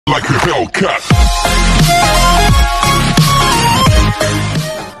like a Hellcat.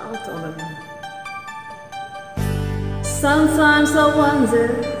 Sometimes I wonder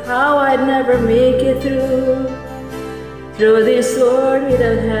how I'd never make it through this world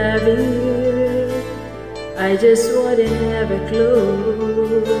without having you. I just wouldn't have a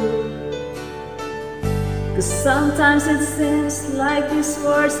clue. 'Cause sometimes it seems like this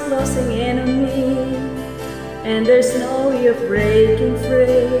world's closing in on me, and there's no way of breaking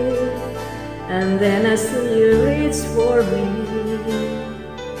free. And then I see you reach for me.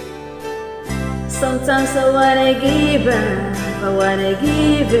 Sometimes I wanna give up, I wanna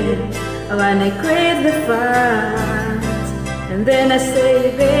give it, I wanna quit the fight. And then I say,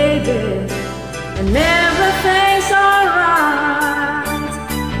 baby, and everything's alright,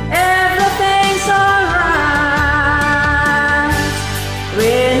 everything's alright.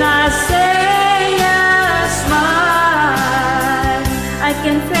 When I say a smile, I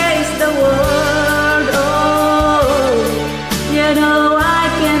can face the world. Oh, you know I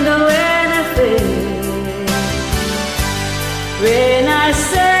can do anything. When I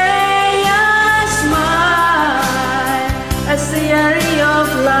say a smile, I see a ray of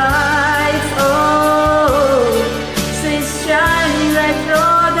light. Oh, it's shining right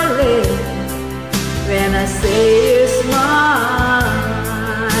through the rain. When I say you smile,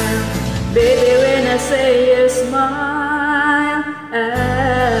 baby, when I say you smile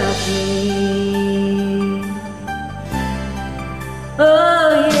at me. Oh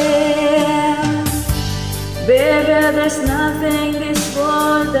yeah, baby, there's nothing this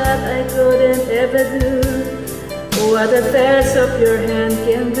world that I couldn't ever do. What the touch of your hand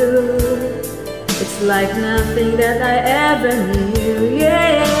can do, it's like nothing that I ever knew.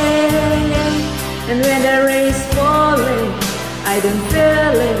 Yeah, and when the rain's falling, I don't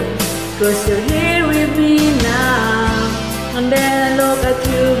feel it, 'cause you're here with me now. And then I look at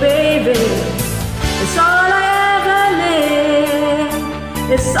you, baby, it's all I ever need,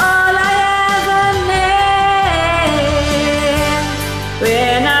 it's all I ever need.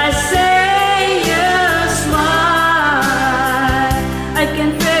 When I say you smile, I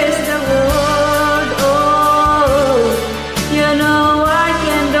can face the world. Oh, you know I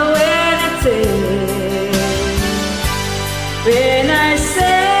can do anything. When I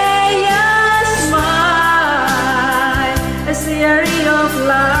say you smile, I see a ray of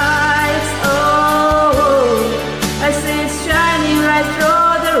light. Oh, I see it shining right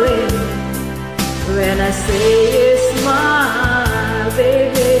through the rain. When I say you smile,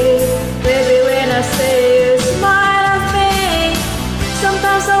 baby, baby, when I say you smile at me,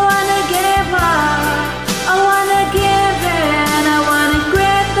 sometimes I wanna give up, I wanna give in, I wanna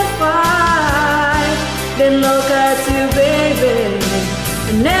quit the fight. Then look at you, baby,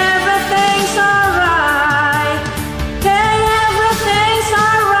 and everything's alright. Hey, everything's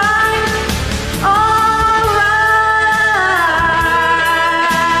alright, alright.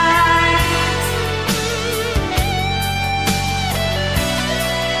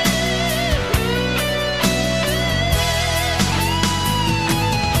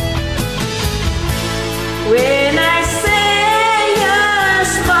 When I say you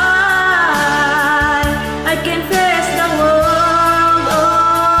smile, I can face the world.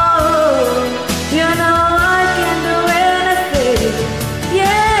 Oh, you know I can do anything.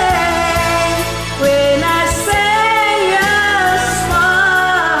 Yeah, when I say you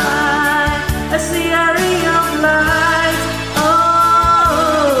smile, I see a ray of light.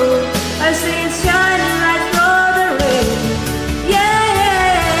 Oh, I see it shining right through the rain.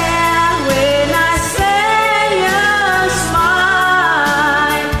 Yeah, when I say you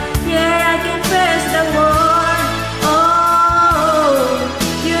smile, yeah, I can face the world. Oh,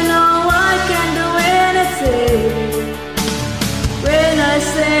 you know I can do anything. When I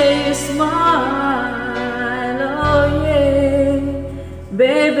say you smile, oh yeah,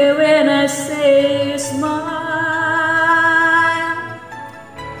 baby, when I say you smile,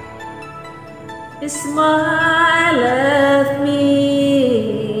 you smile at me.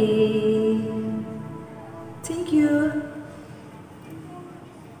 Thank you.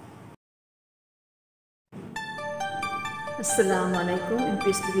 Assalamu alaikum and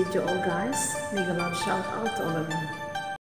peace be with you all, guys. Mega love shout out to all of you.